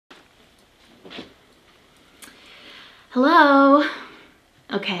Hello.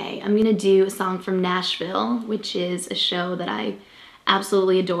 Okay, I'm gonna do a song from Nashville, which is a show that I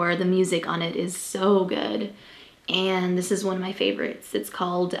absolutely adore. The music on it is so good. And this is one of my favorites. It's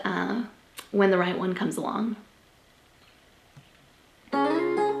called When the Right One Comes Along.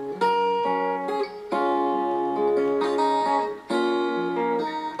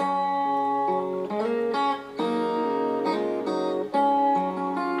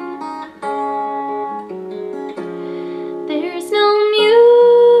 There's no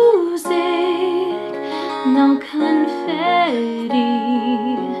music, no confetti,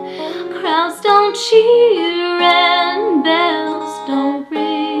 crowds don't cheer and bells don't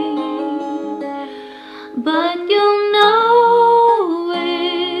ring, but you'll know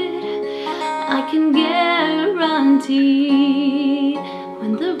it, I can guarantee,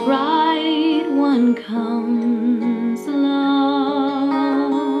 when the right one comes along.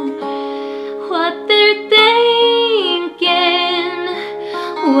 What they're thinking,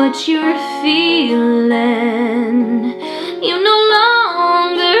 what you're feeling, you no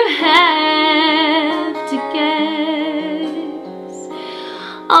longer have to guess.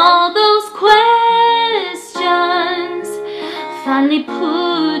 All those questions finally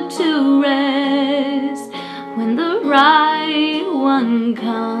put to rest when the right one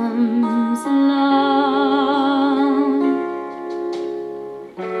comes along.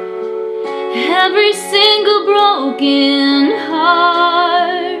 Every single broken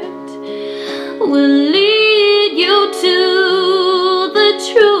heart will lead you to the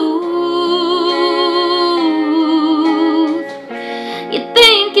truth. You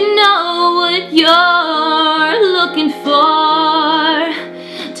think you know what you're looking for,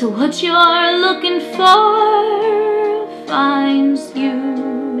 till what you're looking for finds you.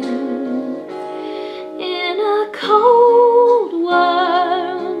 In a cold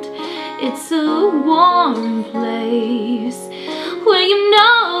world, it's a warm place where you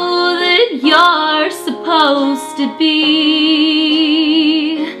know that you're supposed to be.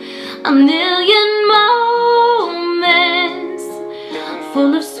 A million moments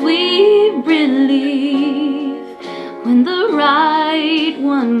full of sweet relief when the right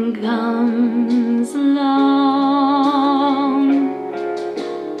one comes along.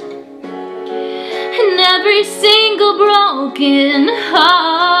 And every single broken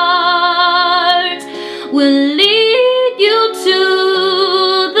heart will lead you to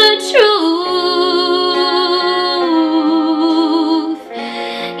the truth.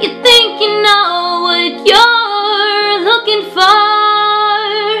 You think you know what you're looking for,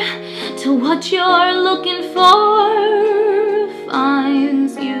 till what you're looking for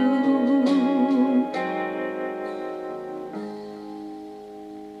finds you.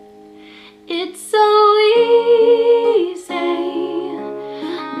 It's so easy,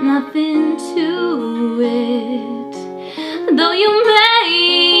 nothing to it, though you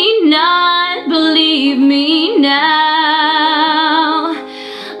may not believe me now,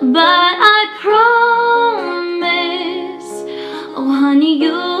 but I promise, oh honey,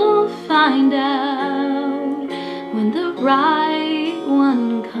 you'll find out when the right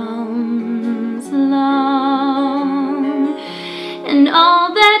one comes along. And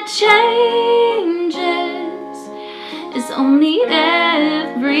all that changes is only air